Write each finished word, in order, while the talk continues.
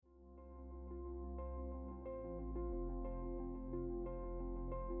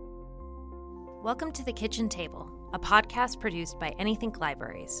Welcome to The Kitchen Table, a podcast produced by Anythink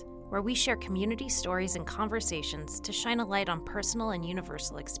Libraries, where we share community stories and conversations to shine a light on personal and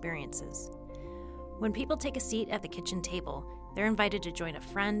universal experiences. When people take a seat at the kitchen table, they're invited to join a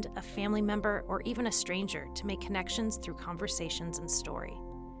friend, a family member, or even a stranger to make connections through conversations and story.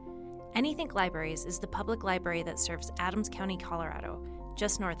 Anythink Libraries is the public library that serves Adams County, Colorado,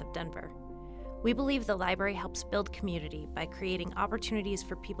 just north of Denver. We believe the library helps build community by creating opportunities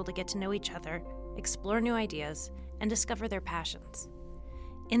for people to get to know each other, explore new ideas, and discover their passions.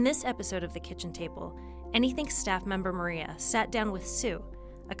 In this episode of The Kitchen Table, Anythink staff member Maria sat down with Sue,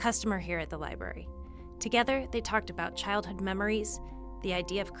 a customer here at the library. Together, they talked about childhood memories, the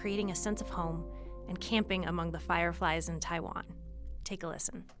idea of creating a sense of home, and camping among the fireflies in Taiwan. Take a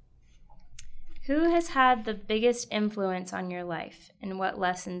listen. Who has had the biggest influence on your life, and what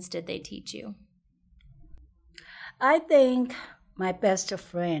lessons did they teach you? I think my best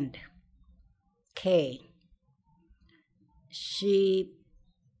friend, Kay,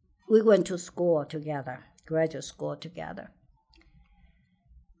 we went to school together, graduate school together.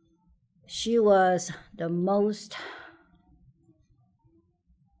 She was the most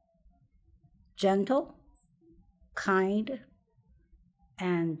gentle, kind,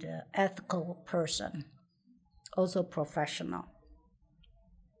 and ethical person, also professional.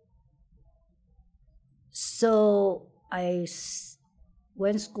 So I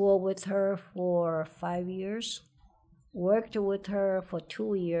went to school with her for 5 years, worked with her for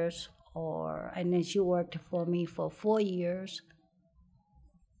 2 years, and then she worked for me for 4 years.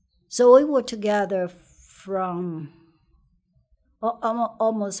 So we were together from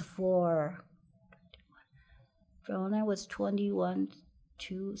almost from when I was 21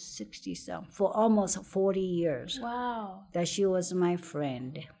 to 60-something, for almost 40 years. Wow. That she was my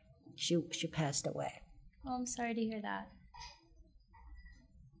friend. She passed away. Oh, I'm sorry to hear that.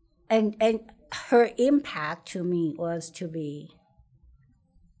 And her impact to me was to be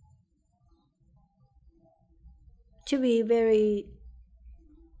very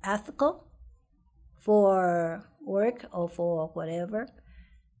ethical for work or for whatever,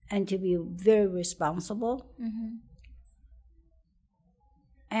 and to be very responsible,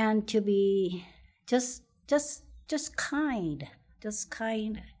 and to be just kind.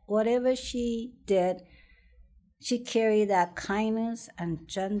 Whatever she did, she carried that kindness and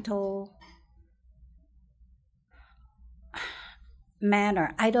gentle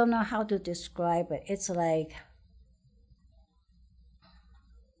manner. I don't know how to describe it. It's like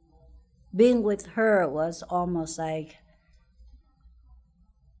being with her was almost like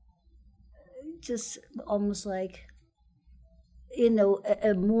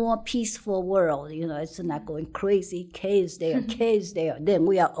a more peaceful world. It's not going crazy. Case there, then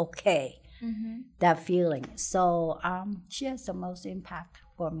we are okay. That feeling. So she has the most impact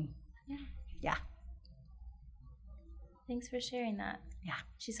for me. Yeah. Thanks for sharing that. Yeah.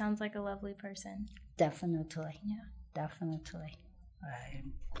 She sounds like a lovely person. Definitely. Yeah. Definitely.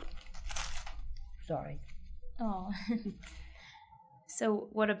 Sorry. Oh. So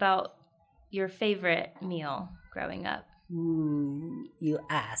what about your favorite meal growing up? You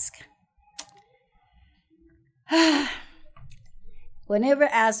ask. Whenever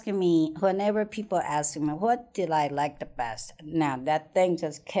people ask me, what did I like the best? Now, that thing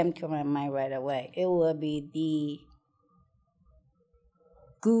just came to my mind right away. It will be the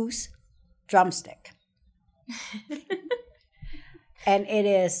goose drumstick. And it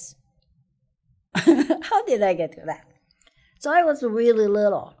is, how did I get to that? So I was really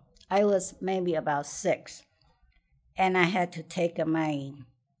little. I was maybe about 6. And I had to take my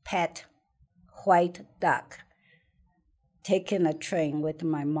pet white duck, taking a train with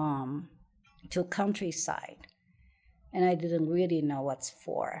my mom to countryside. And I didn't really know what's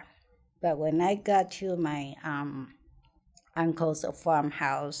for. But when I got to my uncle's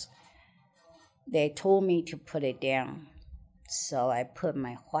farmhouse, they told me to put it down. So I put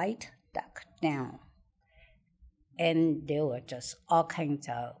my white duck down. And there were just all kinds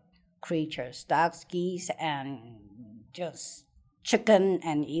of creatures, ducks, geese, and just chicken,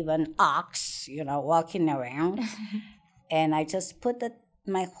 and even ox, walking around. And I just put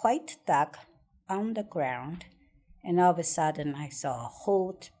my white duck on the ground, and all of a sudden I saw a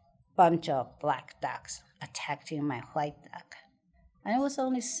whole bunch of black ducks attacking my white duck. And I was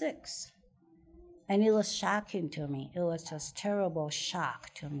only 6. And it was shocking to me. It was just terrible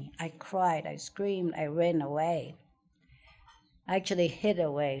shock to me. I cried, I screamed, I ran away. I actually hid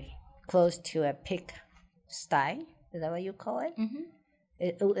away close to a pig sty. Is that what you call it? Mm-hmm.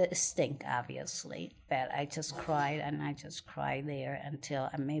 It stink, obviously, but I just cried, and I just cried there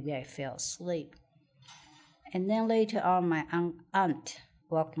until maybe I fell asleep. And then later on, my aunt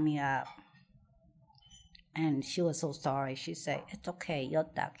woke me up And she was so sorry. She said, "It's okay, your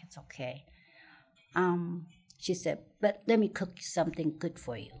duck, it's okay." She said, "But let me cook something good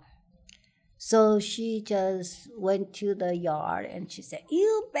for you." So she just went to the yard and she said,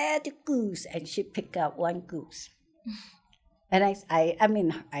 "You bad goose." And she picked up one goose. And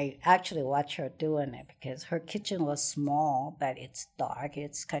I actually watched her doing it because her kitchen was small, but it's dark.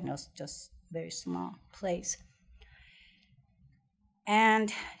 It's kind of just very small place.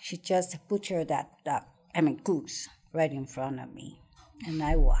 And she just butchered that goose right in front of me. And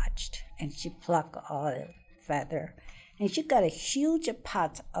I watched. And she plucked all the feather. And she got a huge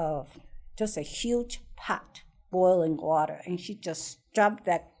pot, boiling water. And she just dropped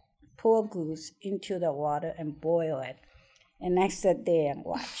that poor goose into the water and boiled it. And I sat there and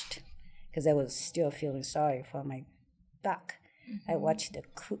watched because I was still feeling sorry for my duck. I watched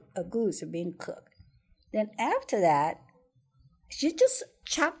a goose being cooked. Then after that, she just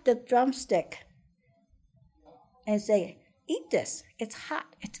chopped the drumstick and said, "Eat this. It's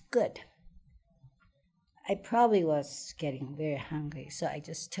hot. It's good." I probably was getting very hungry, so I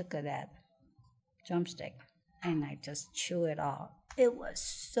just took that drumstick and I just chewed it all. It was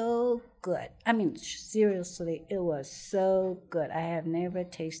so good. I mean, seriously, it was so good. I have never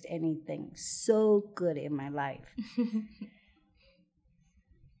tasted anything so good in my life.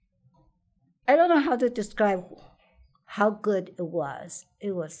 I don't know how to describe how good it was.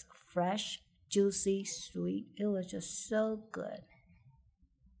 It was fresh, juicy, sweet. It was just so good.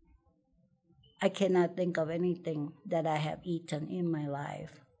 I cannot think of anything that I have eaten in my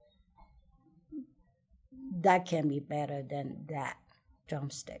life that can be better than that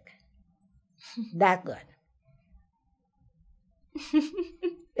drumstick. That good.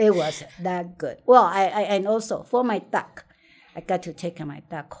 It was that good. Well, I and also for my duck, I got to take my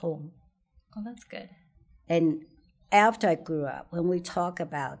duck home. Oh, that's good. And after I grew up, when we talk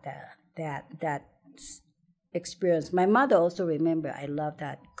about that experience, my mother also remembered I love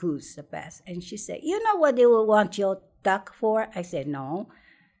that goose the best. And she said, "You know what they would want your duck for?" I said, "No,"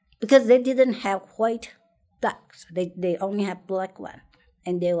 because they didn't have white ducks. They only have black one,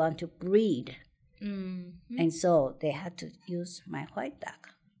 and they want to breed. Mm-hmm. And so they had to use my white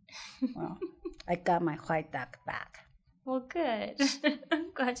duck. Well, I got my white duck back. Well, good.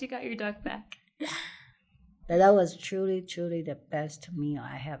 I'm glad you got your duck back. But that was truly, truly the best meal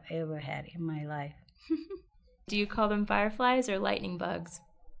I have ever had in my life. Do you call them fireflies or lightning bugs?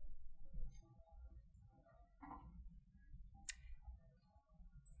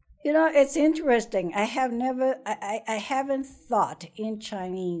 You know, it's interesting. I haven't thought in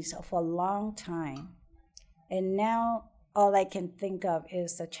Chinese for a long time. And now all I can think of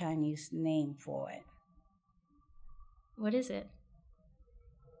is the Chinese name for it. What is it?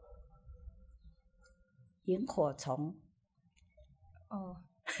 萤火虫. Oh,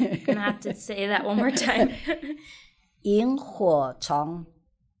 I'm going to have to say that one more time. 萤火虫.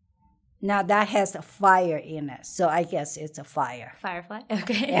 Now that has a fire in it, so I guess it's a fire. Firefly?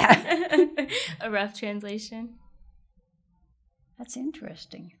 Okay. Yeah. A rough translation. That's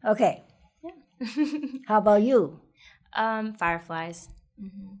interesting. Okay. Yeah. How about you? Fireflies.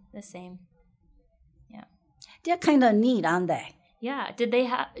 Mm-hmm. The same. Yeah. They're kind of neat, aren't they? Yeah.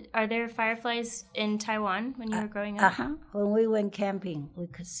 Are there fireflies in Taiwan when you were growing up? Uh-huh. When we went camping, we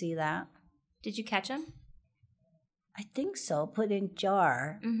could see that. Did you catch them? I think so. Put in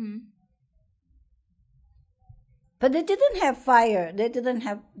jar. Mm-hmm. But they didn't have fire. They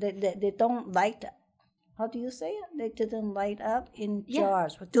don't light up. How do you say it? They didn't light up in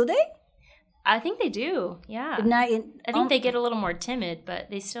jars. Do they? I think they do, yeah. I think they get a little more timid, but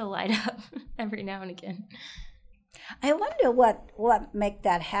they still light up every now and again. I wonder what make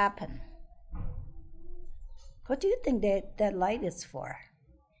that happen. What do you think that light is for?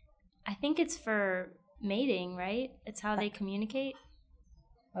 I think it's for mating, right? It's how they communicate.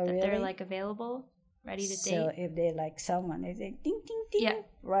 Oh, that really? They're like available, ready to date. So if they like someone, they say ding ding ding, yeah.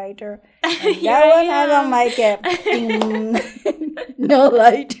 writer. That one I don't like it. Ding. No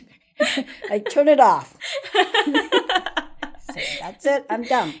light. I turn it off. So that's it. I'm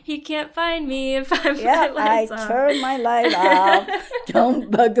done. He can't find me if I'm I turn my light off. Don't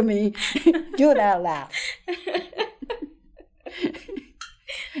bug me. Do not laugh.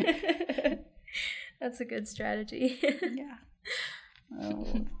 That's a good strategy. Yeah.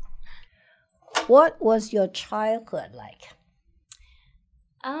 What was your childhood like?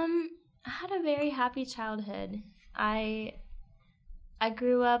 I had a very happy childhood. I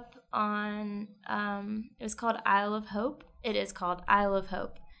grew up on, it was called Isle of Hope. It is called Isle of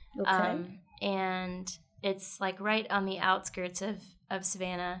Hope. Okay. And it's like right on the outskirts of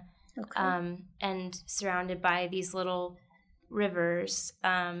Savannah. Okay. And surrounded by these little rivers.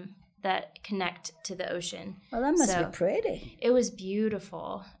 that connect to the ocean. Well, that must be pretty. It was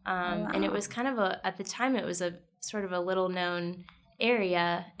beautiful. And it was kind of at the time, it was a sort of a little known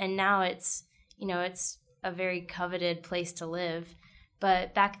area. And now it's a very coveted place to live.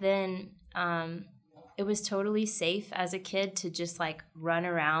 But back then, it was totally safe as a kid to just like run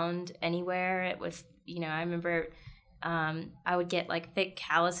around anywhere. I remember I would get like thick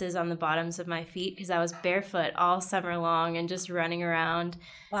calluses on the bottoms of my feet because I was barefoot all summer long and just running around.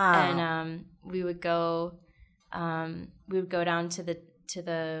 Wow. And we would go down to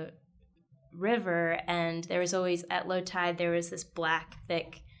the river, and there was always, at low tide, there was this black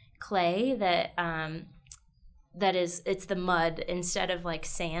thick clay it's the mud instead of like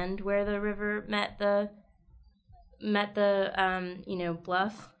sand where the river met the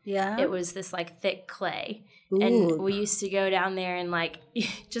bluff. Yeah. It was this like thick clay. Ooh. And we used to go down there and like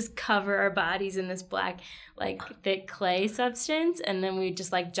just cover our bodies in this black like thick clay substance, and then we'd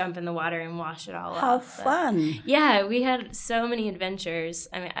just like jump in the water and wash it all How off. fun. Yeah, we had so many adventures.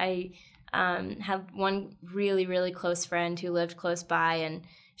 I mean, I had one really, really close friend who lived close by, and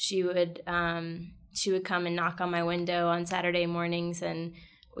she would come and knock on my window on Saturday mornings, and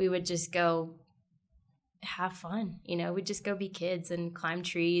we would just go have fun. We'd just go be kids and climb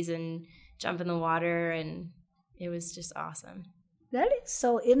trees and jump in the water, and it was just awesome. That is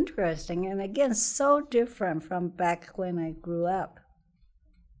so interesting, and again, so different from back when I grew up.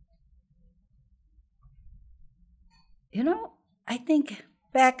 I think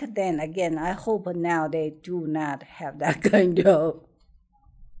back then, again, I hope now they do not have that kind of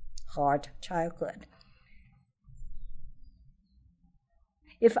hard childhood.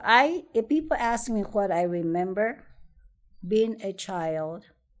 If people ask me what I remember being a child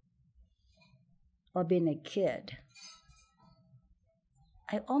or being a kid,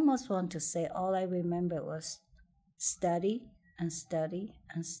 I almost want to say all I remember was study and study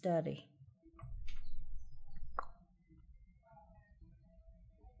and study.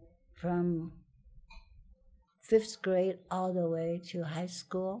 From 5th grade all the way to high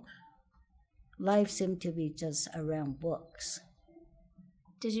school, life seemed to be just around books.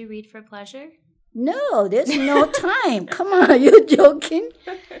 Did you read for pleasure? No, there's no time. Come on, are you joking?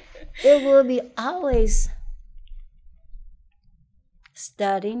 It will be always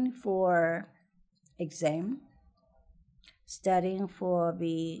studying for exam, studying for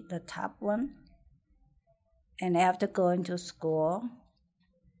the top one, and after going to school,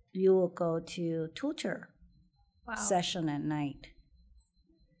 you will go to tutor session at night.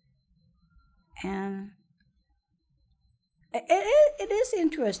 And it is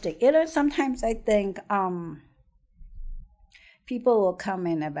interesting. Sometimes I think people will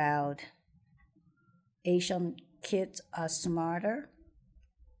comment about Asian kids are smarter.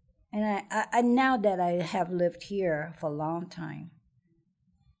 And I now that I have lived here for a long time,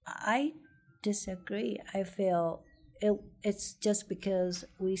 I disagree. I feel it's just because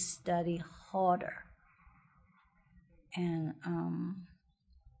we study harder. And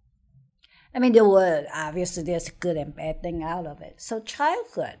obviously there's good and bad thing out of it. So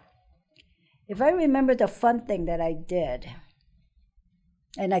childhood, if I remember the fun thing that I did,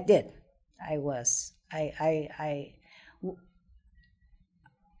 and I did, I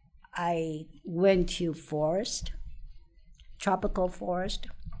went to tropical forest,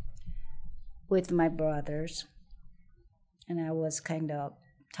 with my brothers, and I was kind of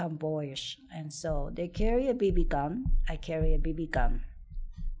tomboyish, and so they carry a BB gun, I carry a BB gun.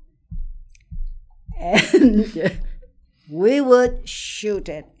 And we would shoot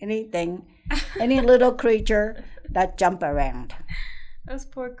at any little creature that jump around. Those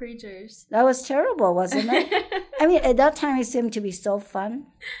poor creatures. That was terrible, wasn't it? I mean, at that time it seemed to be so fun.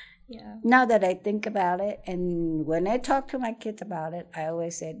 Yeah. Now that I think about it, and when I talk to my kids about it, I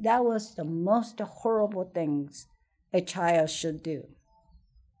always say that was the most horrible things a child should do.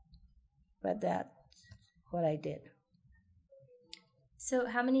 But that's what I did. So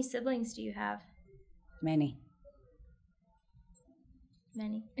how many siblings do you have? Many.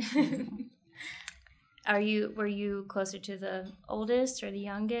 Were you closer to the oldest or the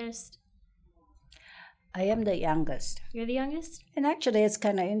youngest? I am the youngest. You're the youngest? And actually, it's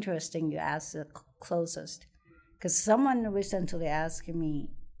kind of interesting you ask the closest, because someone recently asked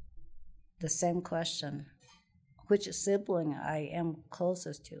me the same question, which sibling I am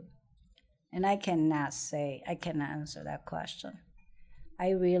closest to. And I cannot answer that question.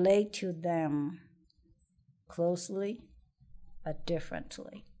 I relate to them closely, but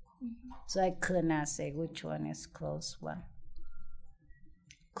differently. Mm-hmm. So I could not say which one is closest one.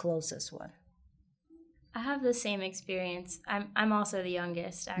 I have the same experience. I'm also the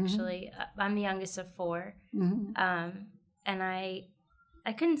youngest, actually. Mm-hmm. I'm the youngest of 4. Mm-hmm. And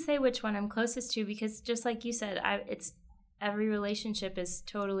I couldn't say which one I'm closest to because just like you said, it's every relationship is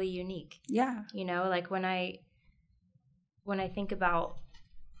totally unique. Yeah. You know, like when I think about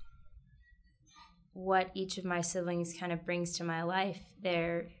what each of my siblings kind of brings to my life,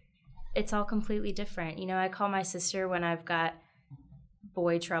 it's all completely different. You know, I call my sister when I've got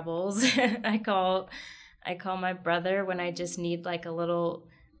boy troubles. I call my brother when I just need like a little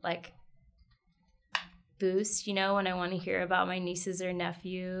like boost, you know, when I want to hear about my nieces or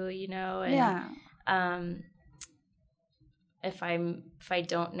nephew, you know, and yeah. If I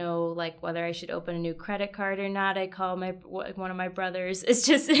don't know like whether I should open a new credit card or not, I call one of my brothers. It's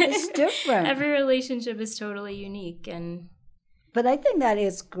just it's different. Every relationship is totally unique, but I think that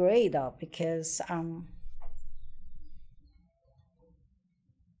is great though because I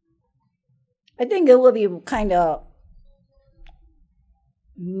think it would be kind of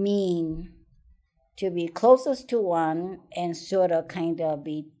mean to be closest to one and sort of kind of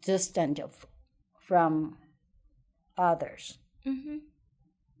be distant from others. Mm-hmm.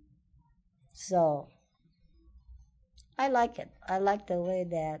 So I like it. I like the way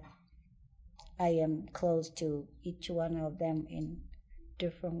that I am close to each one of them in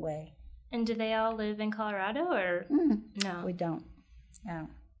different way. And do they all live in Colorado or no? We don't. No.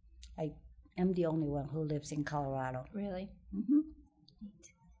 I am the only one who lives in Colorado. Really? Mm-hmm.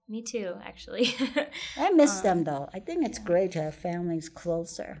 Me too, actually. I miss them though. I think it's great to have families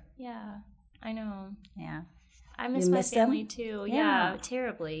closer. Yeah, I know. Yeah. I miss my family too. Yeah,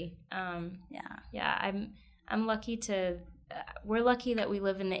 terribly. Yeah. I'm lucky we're lucky that we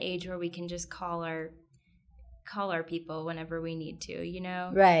live in the age where we can just call our people whenever we need to, you know?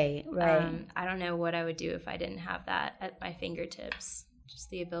 Right. I don't know what I would do if I didn't have that at my fingertips.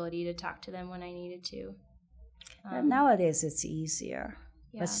 Just the ability to talk to them when I needed to. Nowadays it's easier.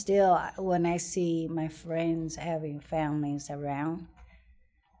 Yeah. But still, when I see my friends having families around,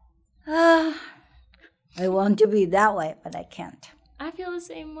 I want to be that way, but I can't. I feel the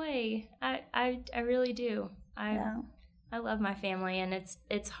same way. I really do. I love my family, and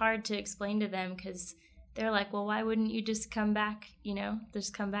it's hard to explain to them because they're like, well, why wouldn't you just come back? You know,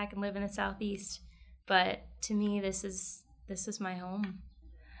 just come back and live in the Southeast. But to me, this is my home,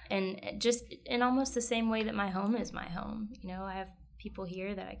 and just in almost the same way that my home is my home. You know, I have people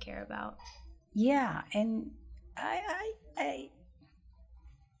here that I care about. Yeah, and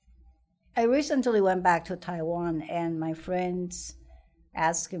I recently went back to Taiwan, and my friends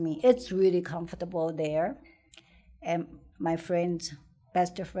asked me, it's really comfortable there. And my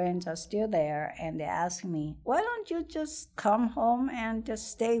best friends are still there, and they asked me, why don't you just come home and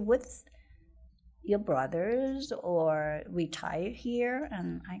just stay with your brothers or retire here?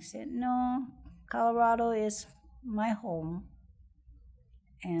 And I said, no, Colorado is my home.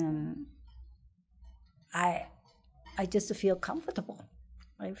 And I just feel comfortable.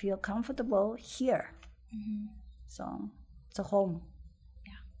 I feel comfortable here. Mm-hmm. So it's a home.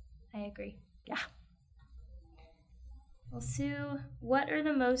 Yeah, I agree. Yeah. Well, Sue, what are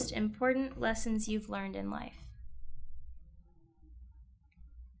the most important lessons you've learned in life?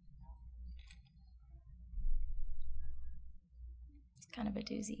 It's kind of a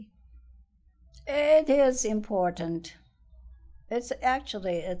doozy. It is important. It's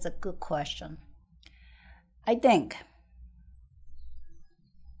a good question. I think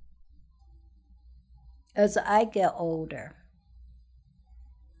as I get older,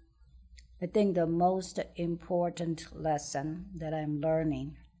 I think the most important lesson that I'm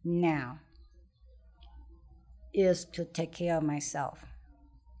learning now is to take care of myself.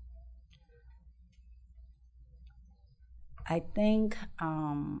 I think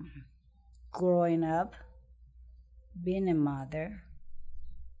growing up, being a mother,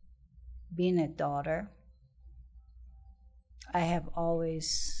 being a daughter, I have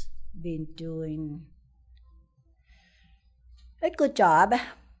always been doing a good job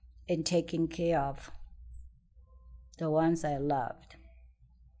in taking care of the ones I loved.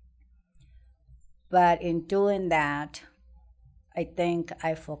 But in doing that, I think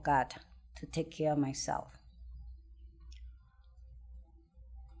I forgot to take care of myself.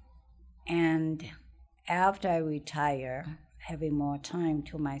 And after I retire, having more time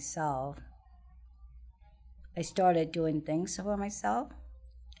to myself, I started doing things for myself,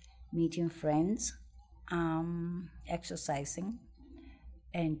 meeting friends, exercising,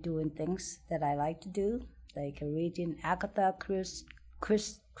 and doing things that I like to do, like reading Agatha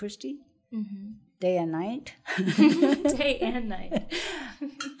Christie, mm-hmm. day and night. Day and night.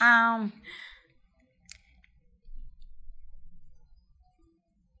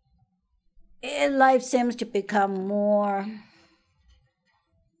 Life seems to become more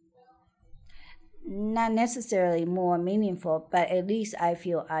not necessarily more meaningful, but at least I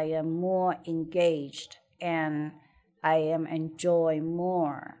feel I am more engaged and I am enjoying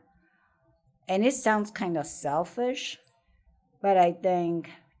more. And it sounds kind of selfish, but I think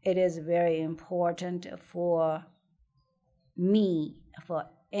it is very important for me, for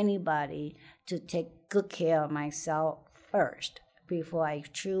anybody, to take good care of myself first before I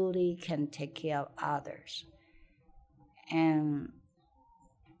truly can take care of others. And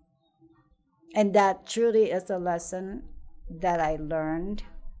that truly is a lesson that I learned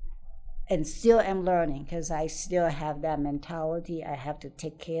and still am learning, because I still have that mentality. I have to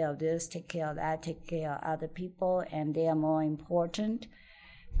take care of this, take care of that, take care of other people, and they are more important.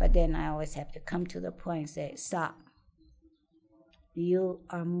 But then I always have to come to the point and say, stop. You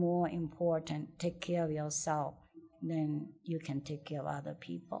are more important. Take care of yourself, then you can take care of other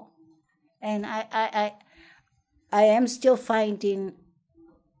people. And I am still finding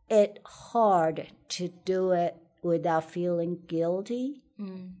it hard to do it without feeling guilty.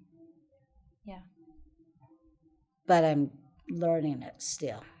 Yeah. But I'm learning it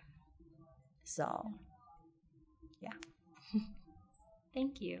still. So, yeah.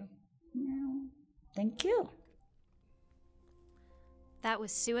 Thank you. Yeah. Thank you. That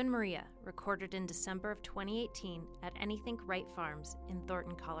was Sue and Maria, recorded in December of 2018 at Anythink Right Farms in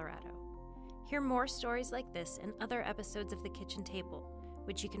Thornton, Colorado. Hear more stories like this and other episodes of The Kitchen Table,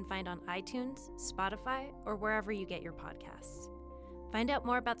 which you can find on iTunes, Spotify, or wherever you get your podcasts. Find out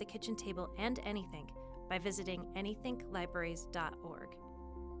more about The Kitchen Table and Anythink by visiting anythinklibraries.org.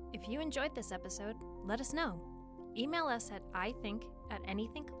 If you enjoyed this episode, let us know. Email us at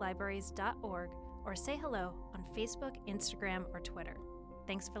ithink@anythinklibraries.org or say hello on Facebook, Instagram, or Twitter.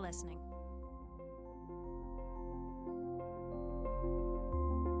 Thanks for listening.